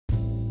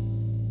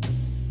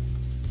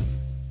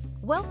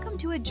Welcome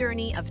to a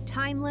journey of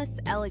timeless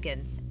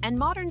elegance and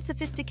modern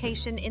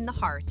sophistication in the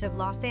heart of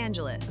Los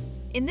Angeles.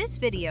 In this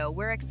video,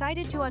 we're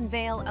excited to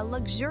unveil a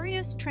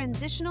luxurious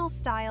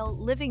transitional-style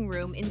living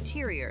room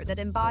interior that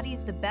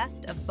embodies the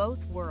best of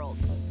both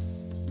worlds.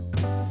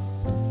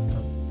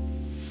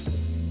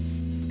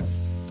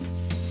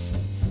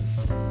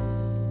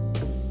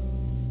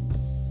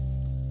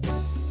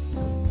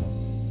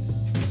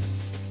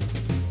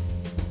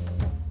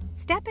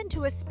 Step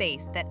into a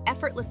space that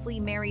effortlessly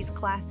marries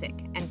classic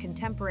and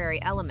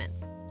contemporary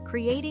elements,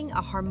 creating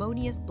a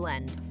harmonious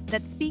blend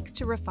that speaks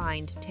to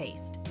refined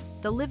taste.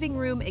 The living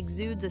room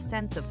exudes a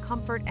sense of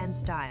comfort and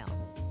style,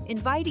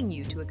 inviting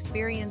you to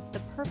experience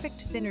the perfect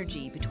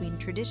synergy between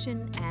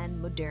tradition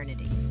and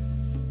modernity.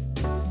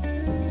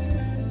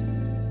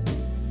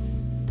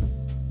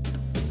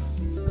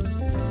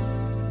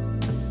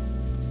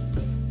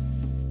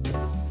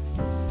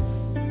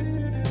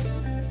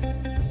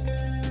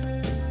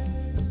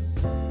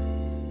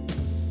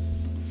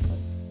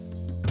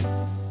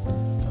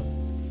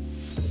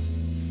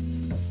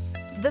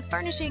 The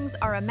furnishings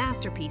are a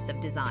masterpiece of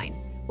design,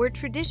 where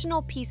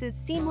traditional pieces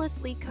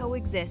seamlessly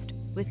coexist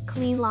with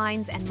clean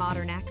lines and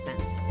modern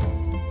accents.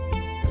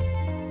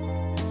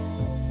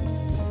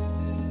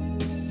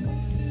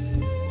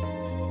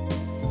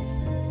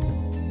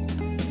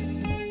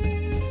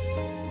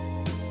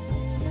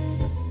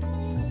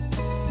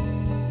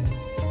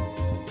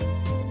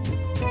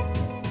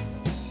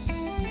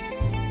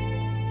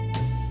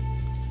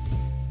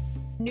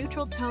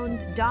 Neutral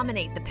tones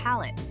dominate the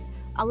palette,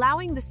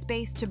 allowing the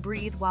space to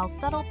breathe while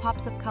subtle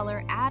pops of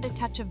color add a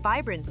touch of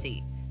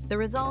vibrancy. The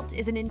result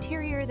is an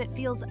interior that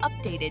feels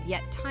updated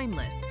yet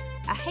timeless,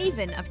 a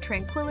haven of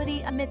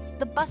tranquility amidst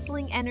the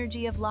bustling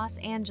energy of Los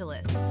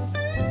Angeles.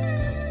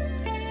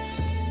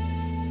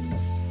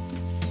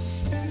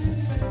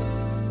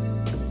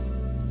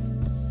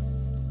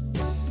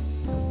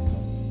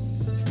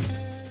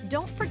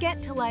 Don't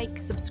forget to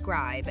like,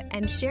 subscribe,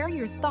 and share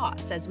your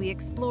thoughts as we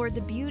explore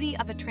the beauty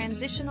of a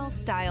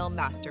transitional-style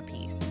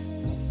masterpiece.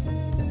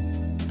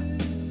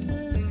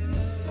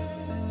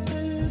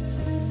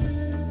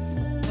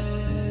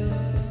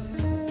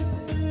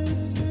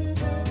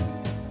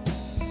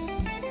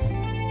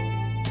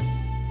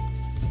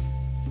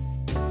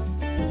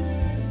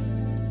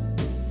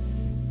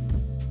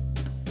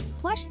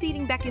 Plush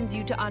seating beckons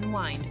you to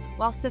unwind,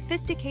 while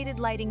sophisticated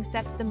lighting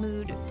sets the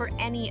mood for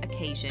any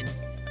occasion.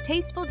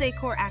 Tasteful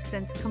decor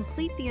accents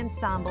complete the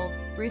ensemble,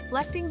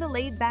 reflecting the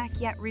laid-back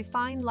yet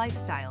refined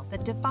lifestyle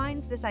that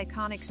defines this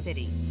iconic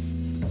city.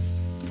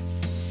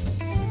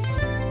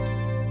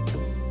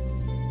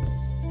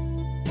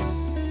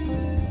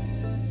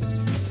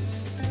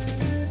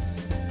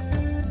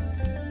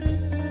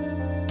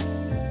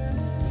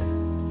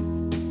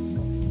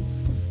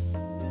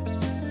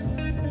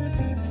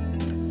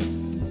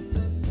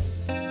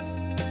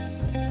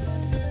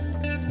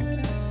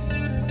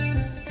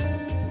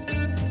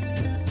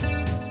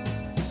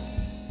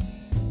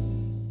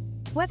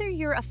 Whether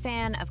you're a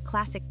fan of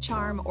classic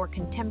charm or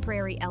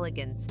contemporary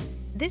elegance,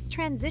 this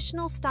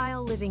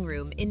transitional-style living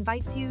room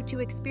invites you to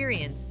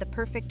experience the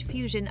perfect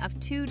fusion of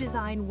two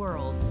design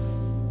worlds.